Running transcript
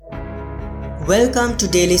Welcome to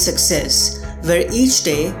Daily Success, where each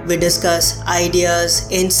day we discuss ideas,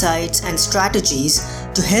 insights, and strategies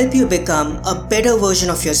to help you become a better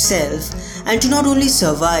version of yourself and to not only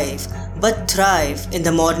survive but thrive in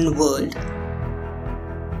the modern world.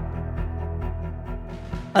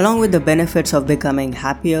 Along with the benefits of becoming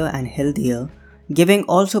happier and healthier, giving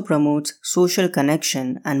also promotes social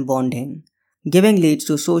connection and bonding. Giving leads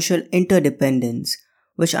to social interdependence,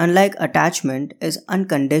 which, unlike attachment, is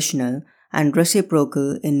unconditional and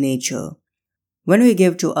reciprocal in nature. When we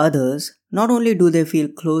give to others, not only do they feel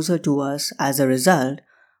closer to us as a result,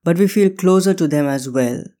 but we feel closer to them as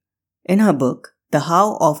well. In her book, The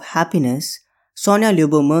How of Happiness, Sonia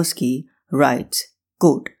Lyubomirsky writes,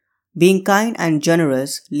 quote, "Being kind and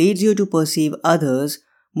generous leads you to perceive others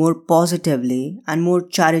more positively and more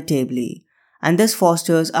charitably, and this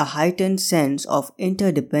fosters a heightened sense of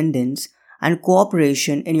interdependence and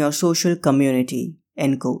cooperation in your social community."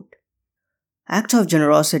 End quote. Acts of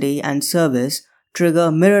generosity and service trigger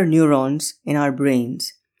mirror neurons in our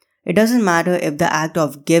brains. It doesn't matter if the act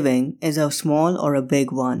of giving is a small or a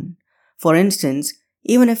big one. For instance,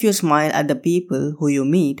 even if you smile at the people who you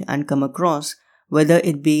meet and come across, whether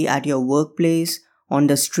it be at your workplace, on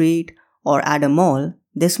the street, or at a mall,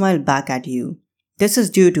 they smile back at you. This is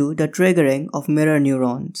due to the triggering of mirror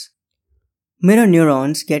neurons. Mirror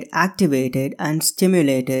neurons get activated and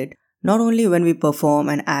stimulated not only when we perform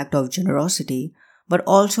an act of generosity, but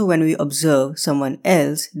also when we observe someone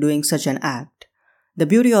else doing such an act. The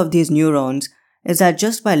beauty of these neurons is that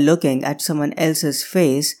just by looking at someone else's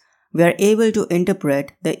face, we are able to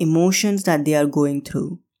interpret the emotions that they are going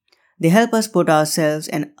through. They help us put ourselves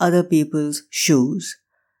in other people's shoes.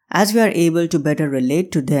 As we are able to better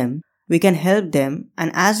relate to them, we can help them, and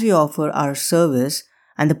as we offer our service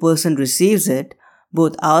and the person receives it,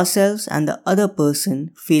 both ourselves and the other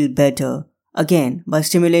person feel better, again by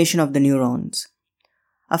stimulation of the neurons.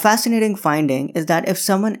 A fascinating finding is that if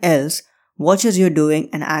someone else watches you doing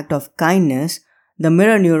an act of kindness, the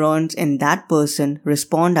mirror neurons in that person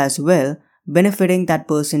respond as well, benefiting that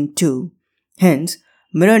person too. Hence,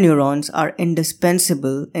 mirror neurons are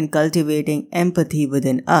indispensable in cultivating empathy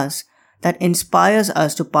within us that inspires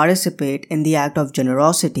us to participate in the act of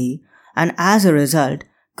generosity, and as a result,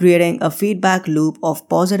 creating a feedback loop of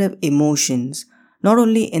positive emotions, not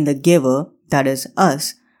only in the giver, that is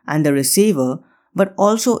us, and the receiver, but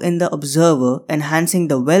also in the observer, enhancing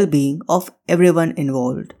the well-being of everyone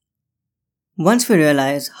involved. Once we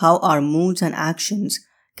realize how our moods and actions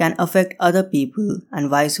can affect other people and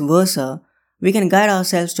vice versa, we can guide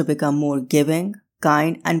ourselves to become more giving,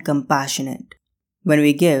 kind, and compassionate. When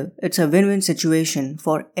we give, it's a win-win situation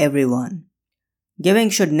for everyone.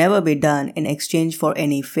 Giving should never be done in exchange for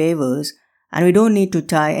any favors, and we don't need to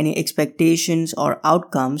tie any expectations or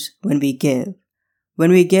outcomes when we give.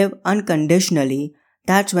 When we give unconditionally,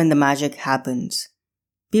 that's when the magic happens.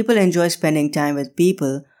 People enjoy spending time with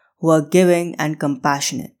people who are giving and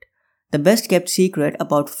compassionate. The best kept secret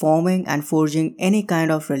about forming and forging any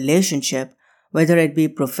kind of relationship, whether it be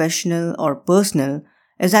professional or personal,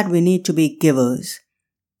 is that we need to be givers.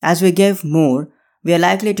 As we give more, we are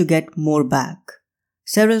likely to get more back.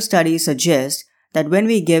 Several studies suggest that when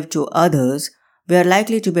we give to others, we are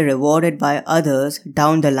likely to be rewarded by others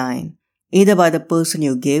down the line, either by the person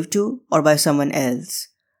you gave to or by someone else.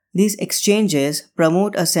 These exchanges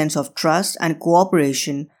promote a sense of trust and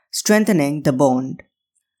cooperation, strengthening the bond.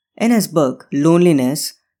 In his book,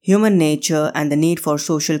 Loneliness, Human Nature and the Need for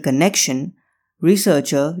Social Connection,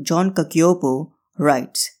 researcher John Cacioppo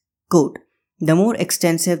writes, quote, "The more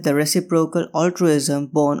extensive the reciprocal altruism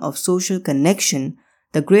born of social connection,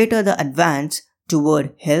 the greater the advance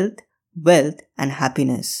toward health, wealth, and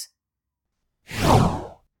happiness."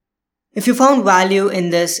 If you found value in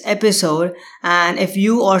this episode, and if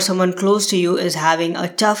you or someone close to you is having a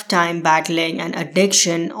tough time battling an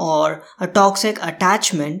addiction or a toxic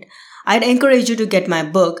attachment, I'd encourage you to get my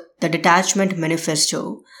book, The Detachment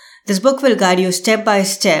Manifesto. This book will guide you step by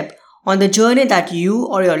step on the journey that you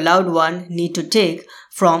or your loved one need to take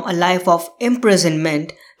from a life of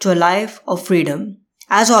imprisonment to a life of freedom.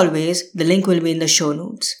 As always, the link will be in the show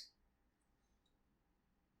notes.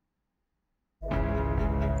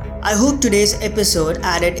 I hope today's episode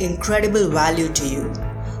added incredible value to you.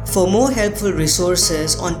 For more helpful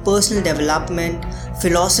resources on personal development,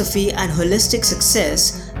 philosophy, and holistic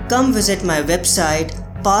success, come visit my website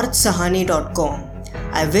parthsahani.com.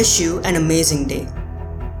 I wish you an amazing day.